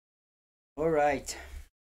All right,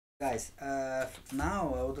 guys.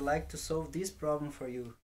 Now I would like to solve this problem for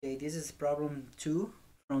you. Okay, this is problem 2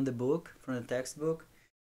 from the book, from the textbook,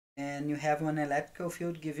 and you have an electrical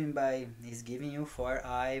field given by is giving you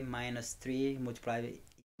 4I minus 3 multiplied by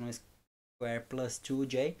epsilon square plus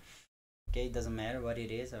 2j. Okay, it doesn't matter what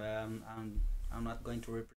it is. I'm not going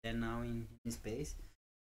to represent now in space.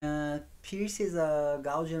 Pierce is a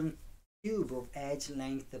Gaussian cube of edge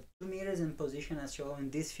length of 2 meters in position as shown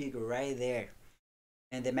in this figure right there.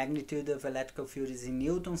 And the magnitude of electrical field is in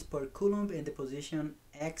newtons per coulomb and the position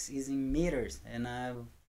x is in meters. And I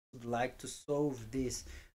would like to solve this.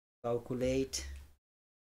 Calculate.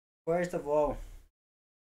 First of all,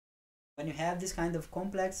 when you have this kind of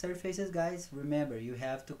complex surfaces, guys, remember you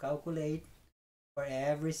have to calculate for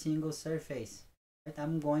every single surface. Right?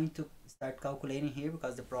 I'm going to start calculating here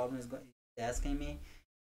because the problem is asking me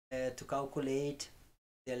to calculate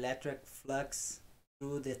the electric flux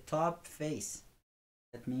through the top face.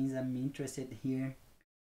 That means I'm interested here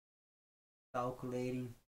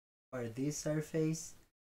calculating for this surface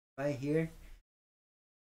right here.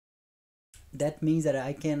 That means that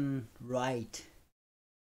I can write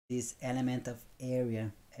this element of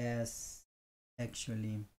area as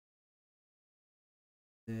actually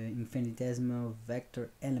the infinitesimal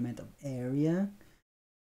vector element of area.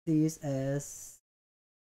 This as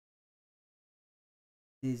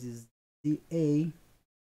this is the A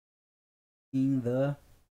in the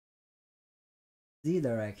z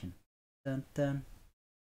direction. Dun, dun,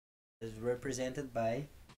 is represented by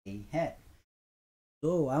A hat.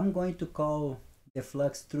 So I'm going to call the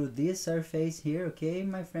flux through this surface here, okay,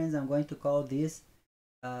 my friends. I'm going to call this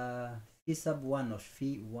phi sub 1 or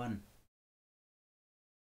phi 1.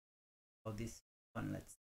 Call this one,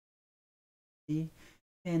 let's see.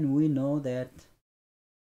 And we know that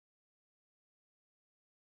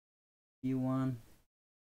phi 1 is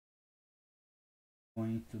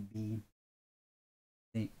going to be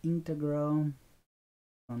the integral,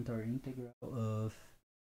 contour integral of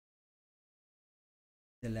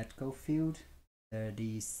the electrical field. There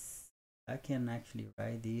is, I can actually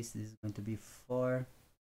write this. This is going to be 4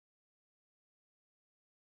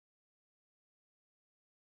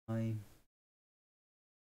 I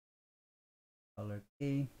color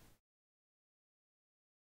K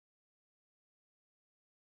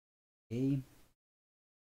A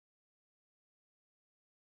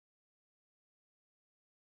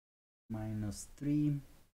minus 3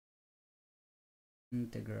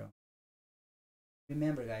 integral.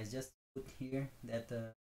 Remember, guys, just put here that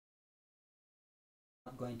I'm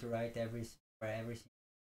not going to write every for every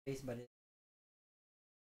space, but it's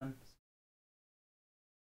one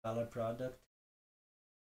color product.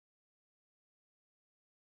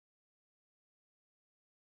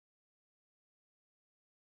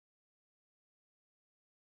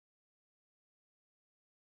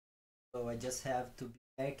 So I just have to be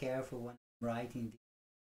very careful when I'm writing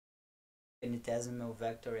the infinitesimal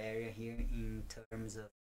vector area here in terms of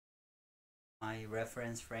my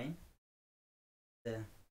reference frame. The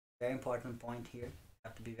very important point here. I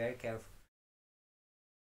have to be very careful.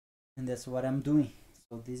 And that's what I'm doing.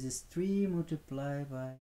 So this is 3 multiplied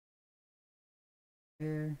by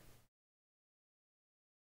here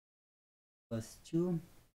plus 2.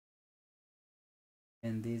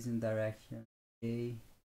 And this in direction A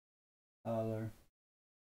color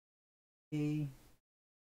A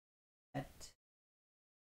at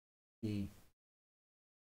A.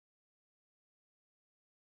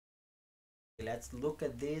 Let's look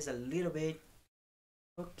at this a little bit.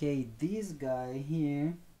 Okay, this guy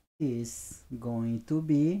here is going to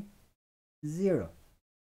be 0.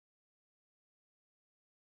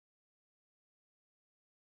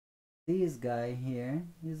 This guy here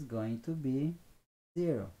is going to be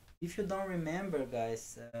 0. If you don't remember,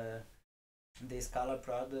 guys, the scalar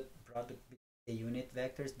product between the unit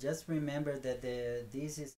vectors, just remember that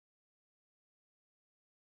this is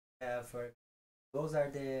for those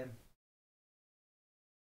are the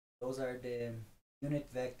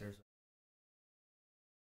unit vectors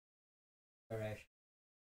direction.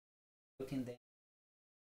 Looking then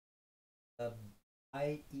sub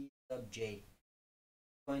I e sub j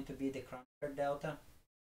going to be the Kronecker delta.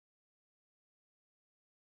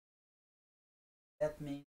 That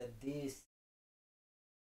means that this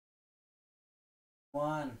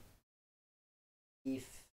one,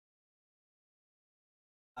 if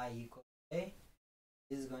I equal a,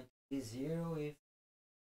 this is going to be 0 if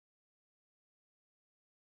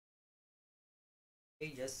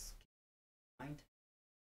okay, just keep in mind.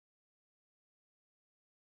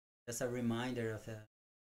 Just a reminder of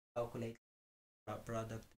calculate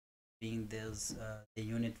product being those the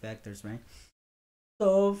unit vectors, right?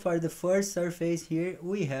 So for the first surface here,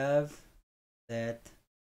 we have that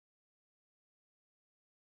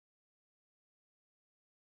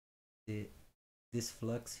this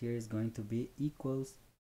flux here is going to be equals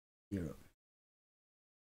 0.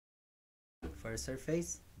 First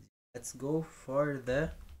surface. Let's go for the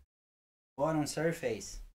bottom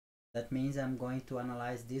surface. That means I'm going to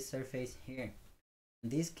analyze this surface here. In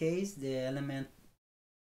this case, the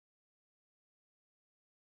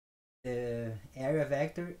area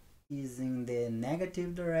vector is in the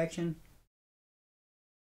negative direction.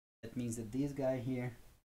 That means that this guy here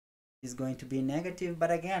is going to be negative, but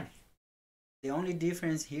again, the only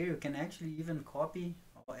difference here, you can actually even copy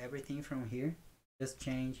everything from here. Just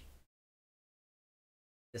change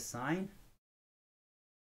the sign.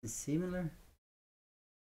 It's similar.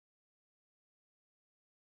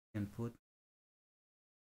 You can put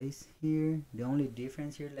this here. The only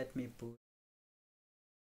difference here, let me put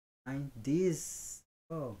this.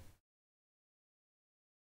 Oh,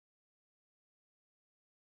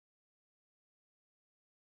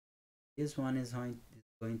 this one is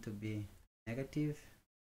going to be negative.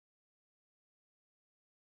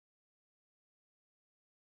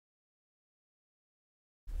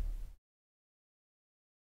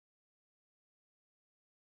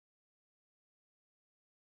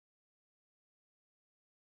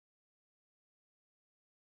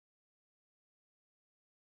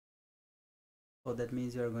 So that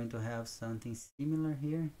means you are going to have something similar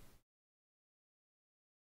here,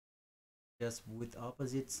 just with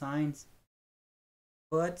opposite signs.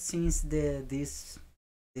 But since this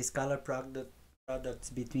scalar products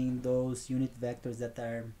between those unit vectors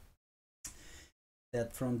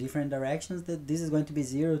that from different directions, that this is going to be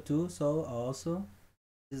 0 too, so also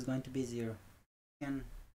this is going to be 0. You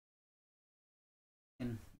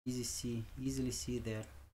can easily see that.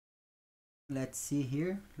 Let's see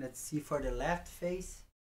here. Let's see for the left face.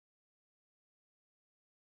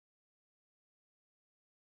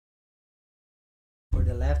 For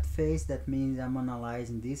the left face, that means I'm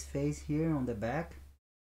analyzing this face here on the back.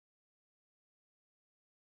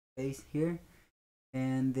 Face here.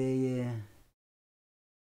 And the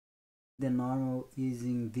normal is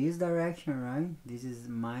in this direction, right? This is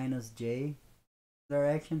minus j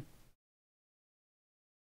direction.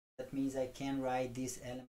 That means I can write this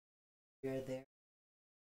element here there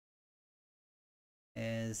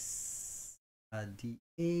as a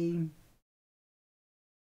dA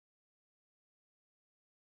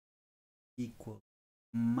equal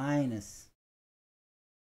minus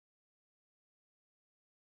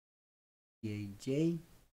dAj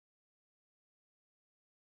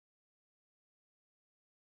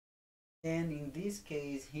and in this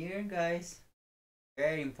case here, guys,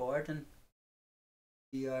 very important,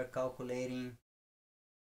 we are calculating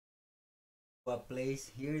a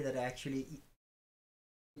place here that actually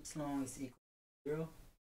epsilon is equal to 0.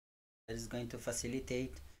 That is going to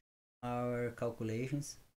facilitate our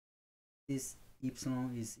calculations. This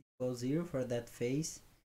epsilon is equal to 0 for that phase.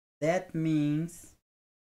 That means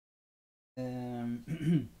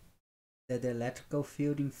that the electrical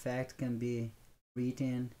field in fact can be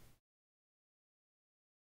written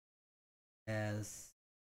as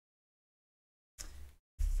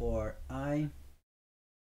 4I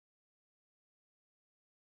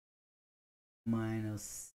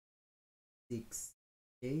minus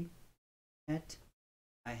 6j hat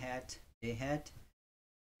I hat j hat,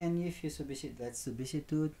 and if you substitute, let's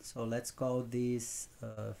substitute, so let's call this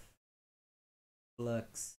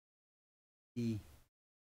flux d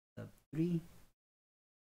sub 3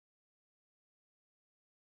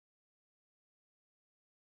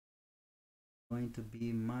 going to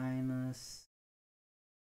be minus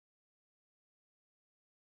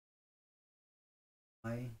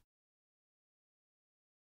I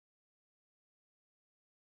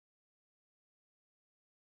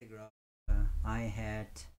I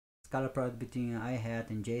hat, scalar product between I hat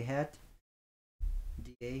and j hat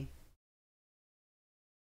dA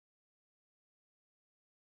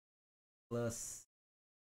plus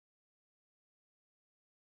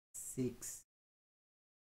 6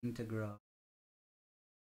 integral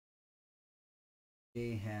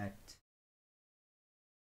j hat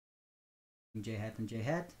and j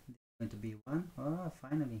hat, this is going to be 1. Oh,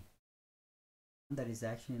 finally, that is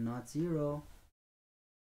actually not 0.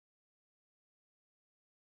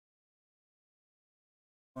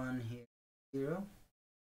 One here, 0,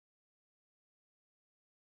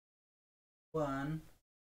 1,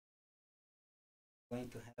 going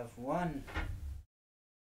to have 1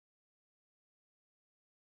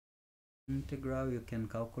 integral. You can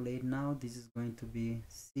calculate now. This is going to be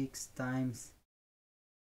 6 times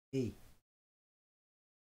a.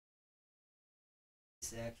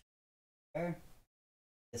 is actually there.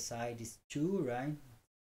 The side is 2, right?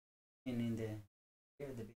 And in the here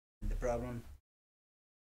the problem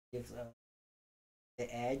gives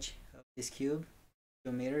the edge of this cube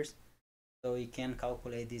 2 meters. So we can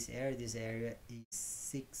calculate this area. This area is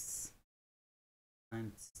 6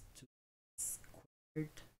 times 2 squared.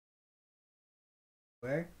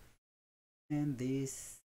 And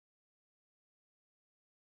this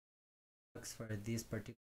looks for this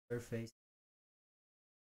particular surface.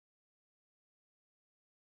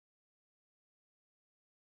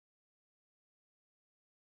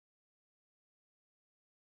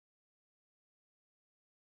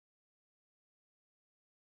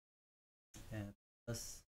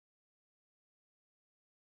 Plus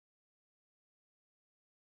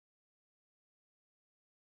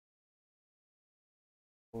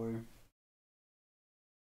 4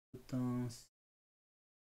 newtons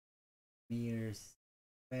meters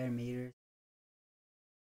square meters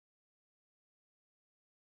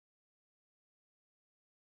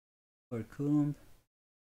per coulomb.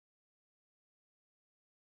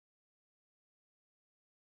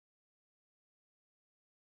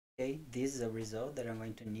 Okay, this is a result that I'm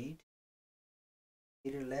going to need.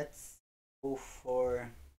 Later, let's go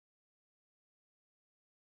for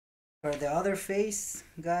the other face,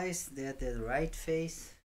 guys. That is the right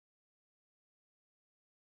face.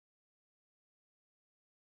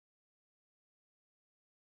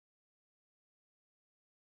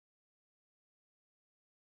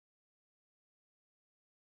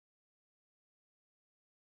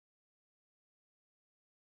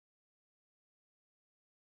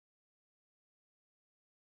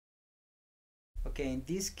 Okay, in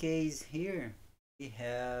this case here, we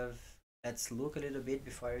have, let's look a little bit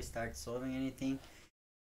before we start solving anything.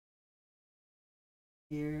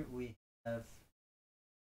 Here we have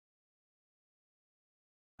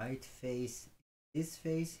right face, this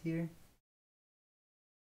face here,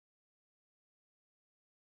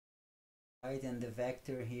 right, and the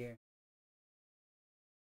vector here,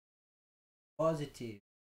 positive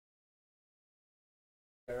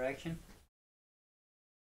direction.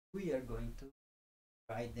 We are going to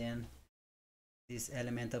write then this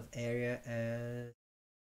element of area as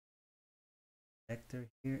vector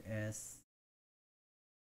here as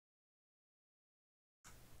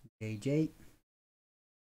jj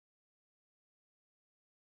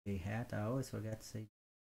j hat. I always forget to say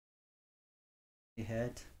j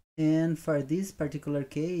hat. And for this particular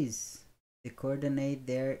case, the coordinate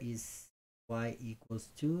there is y equals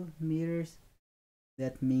 2 meters.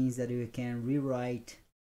 That means that we can rewrite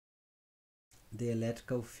the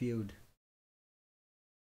electrical field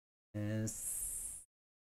as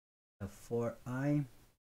a 4i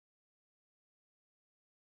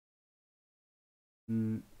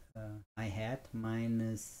I hat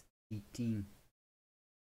minus 18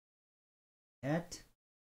 hat,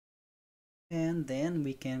 and then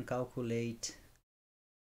we can calculate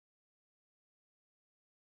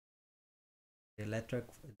the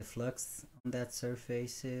flux on that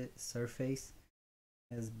surface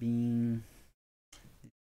as being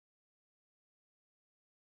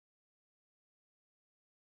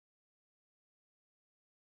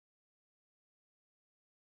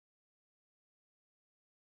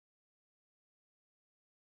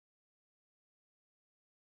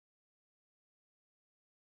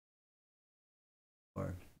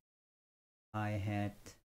or I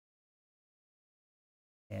hat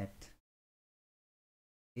at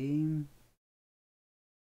a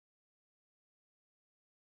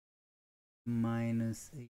minus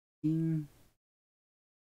 18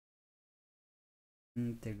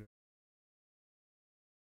 integral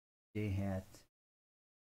j hat,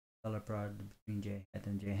 color product between j hat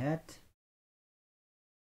and j hat.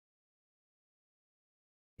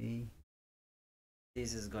 Okay.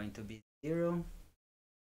 This is going to be 0,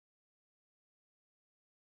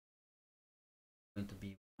 going to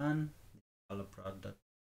be 1, color product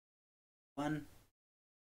 1,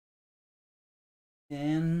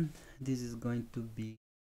 and this is going to be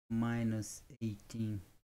minus 18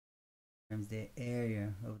 times the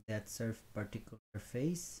area of that particular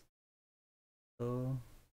face. So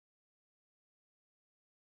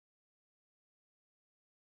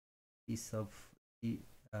piece of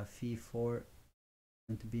phi 4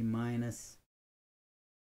 going to be minus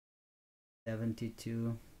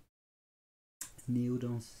 72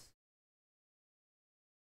 newtons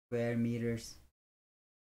square meters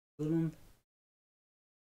coulomb.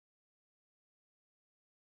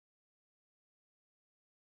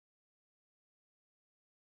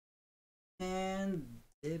 And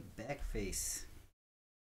the back face,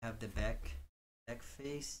 have the back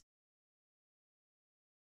face.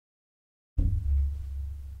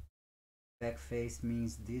 Back face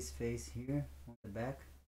means this face here on the back.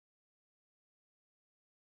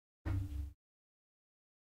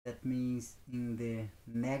 That means in the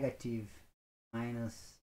negative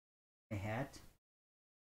minus a hat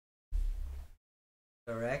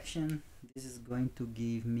direction. This is going to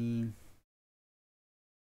give me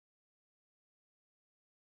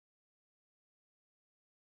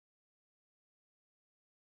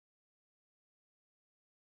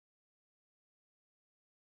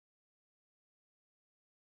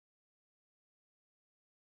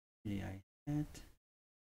I hat,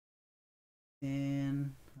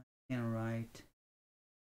 and I can write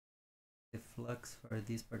the flux for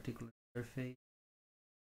this particular surface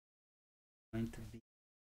going to be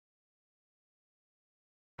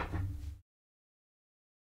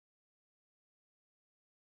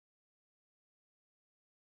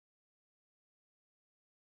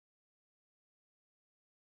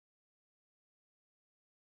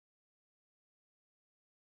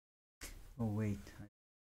oh wait,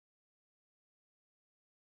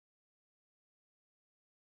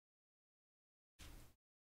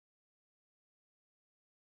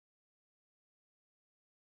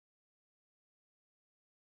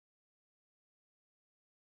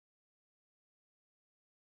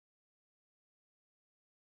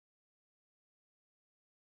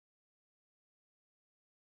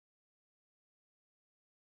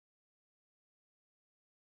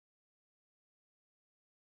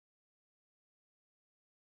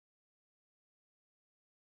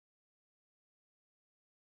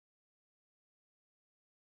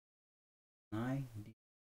 I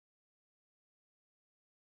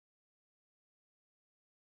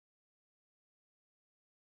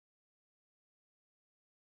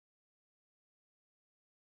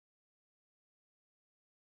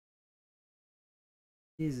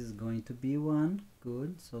this is going to be 1,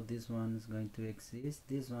 good, so this one is going to exist,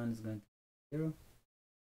 this one is going to be 0.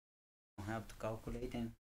 Don't have to calculate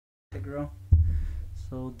an integral,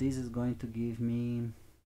 so this is going to give me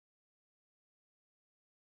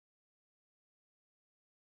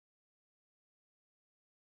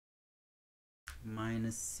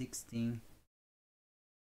minus 16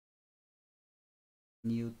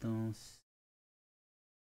 newtons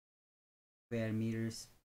square meters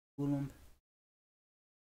coulomb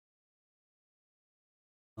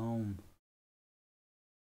ohm.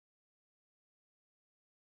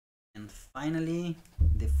 And finally,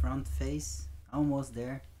 the front face, almost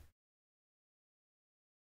there.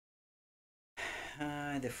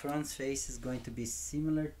 The front face is going to be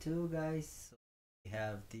similar too, guys. So we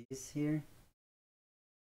have this here.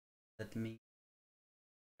 That means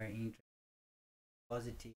we're in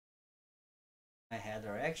positive head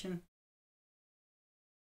direction.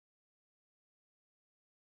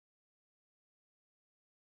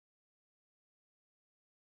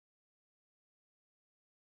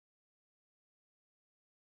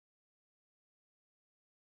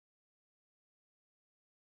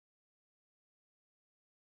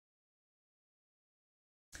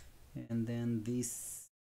 And then this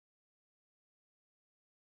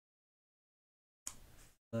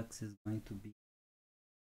flux is going to be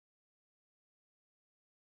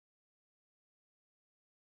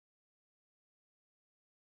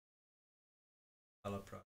color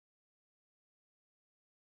product.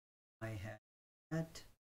 I have that.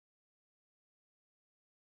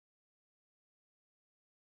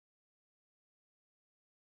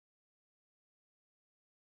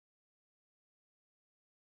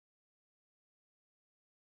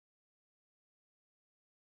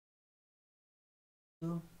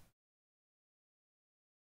 So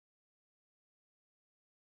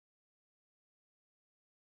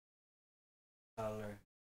color.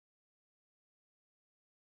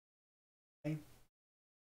 Okay.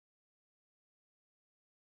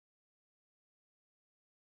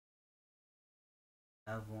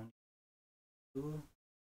 Have one, two.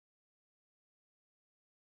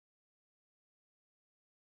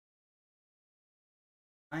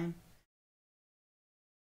 Fine.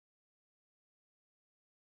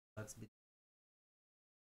 Flux between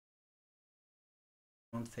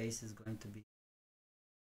front face is going to be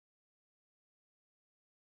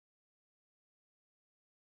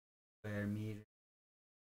square meter.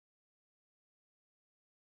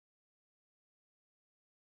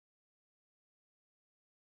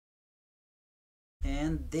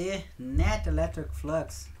 And the net electric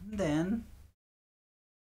flux, then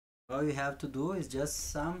all you have to do is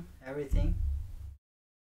just sum everything.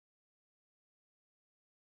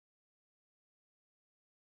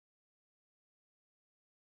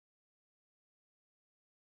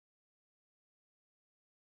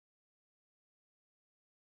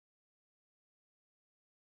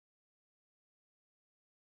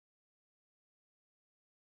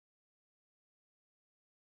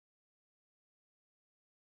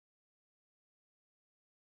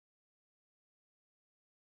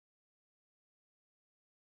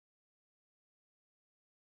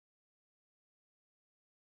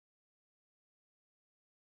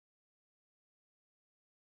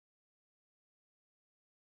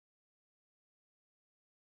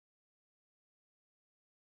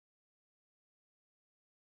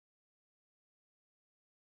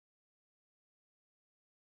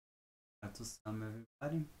 have to sum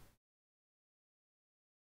everybody.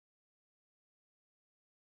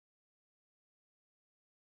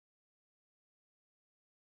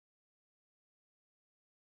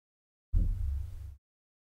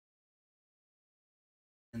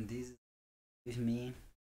 And this gives me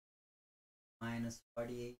minus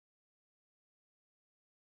 48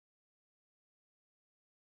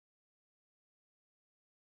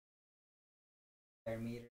 square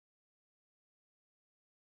meter.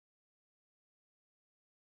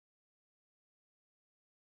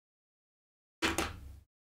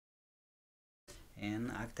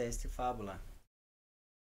 And acta est fabula.